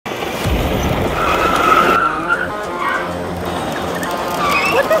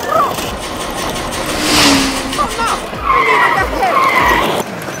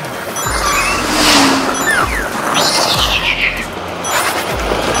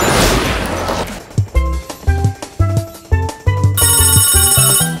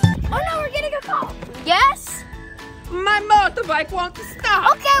motorbike won't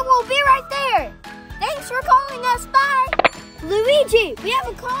stop. Okay, we'll be right there. Thanks for calling us. Bye. Luigi, we have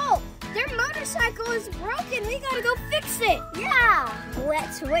a call. Their motorcycle is broken. We gotta go fix it. Yeah.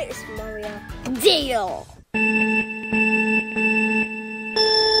 Let's race, Mario. Deal.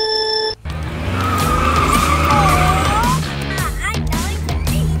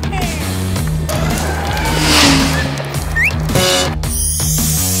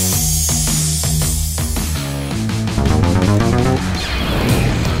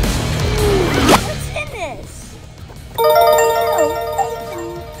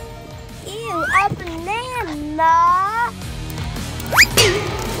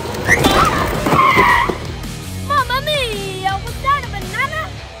 Mamma mia, was that a banana?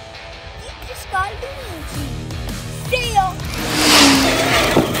 You just got Luigi. Deal.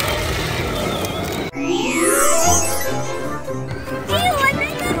 Ew, I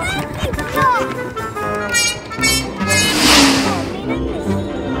think I like you. Stop.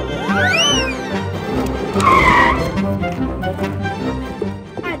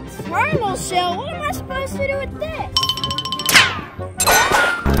 A thermal shell? What am I supposed to do with this?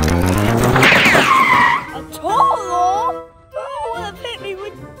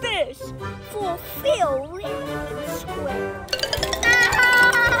 Fulfill square.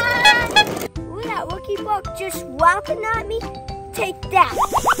 Ooh, that Wookie Buck just walking at me. Take that.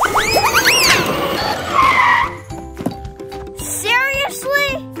 Seriously?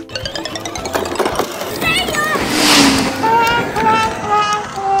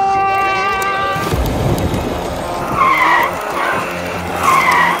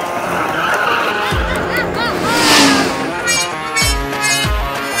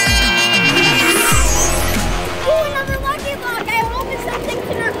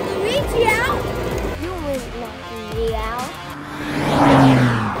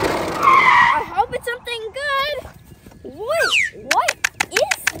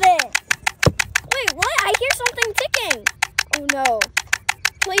 No.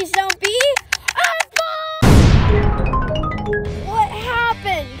 Please don't be. What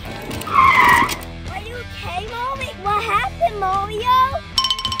happened? Are you okay, Mommy? What happened, Mario?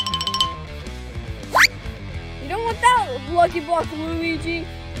 You don't want that lucky block, Luigi.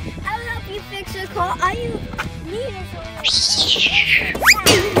 I'll help you fix the car. Are you needed something?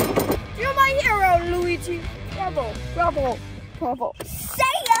 You're my hero, Luigi. Bravo, bravo, bravo.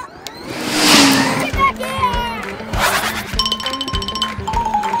 Say ya! Get back here!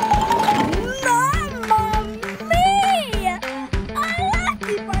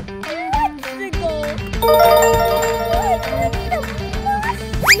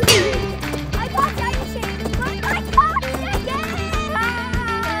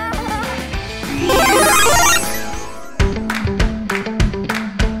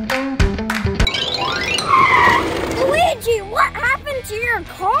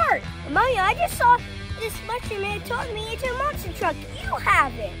 Cart. Mario, I just saw this mushroom and it told me it's a monster truck. You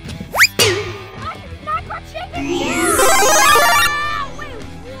have it. I got chicken. Wait,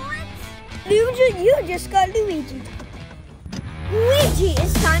 what? You just got Luigi. Luigi,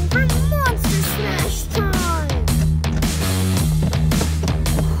 it's time for Monster Smash time.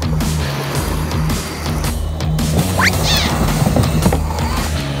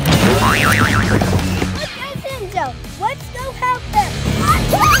 Let's go help them.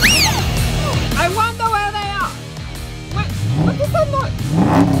 I wonder where they are. What is that noise?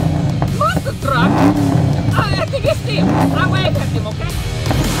 Monster truck? I think it's him. I'll wave at him, okay?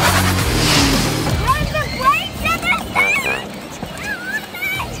 Run the brakes and the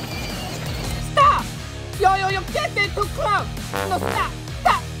Stop! You're getting too close. No, stop.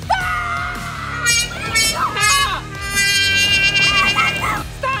 Stop.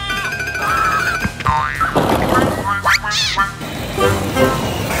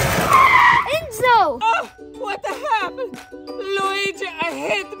 Enzo! Oh, what happened? Luigi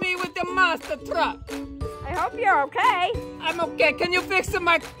hit me with the monster truck. I hope you're okay. I'm okay. Can you fix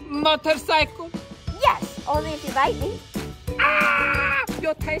my motorcycle? Yes, only if you bite me. Ah!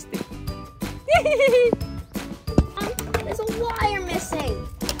 You're tasty. There's a wire missing.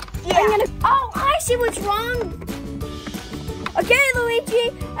 Yeah. Oh, I see what's wrong. Okay,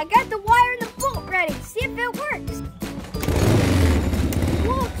 Luigi, I got the wire and the bolt ready. See if it works.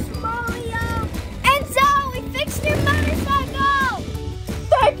 Looks, Mario. Enzo, we fixed your motorcycle.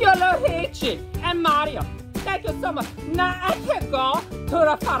 Thank you, Luigi and Mario. Thank you so much. Now I can go to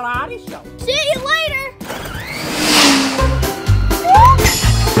the Ferrari show. See you later.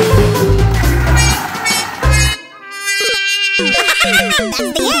 That's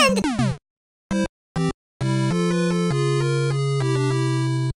the end.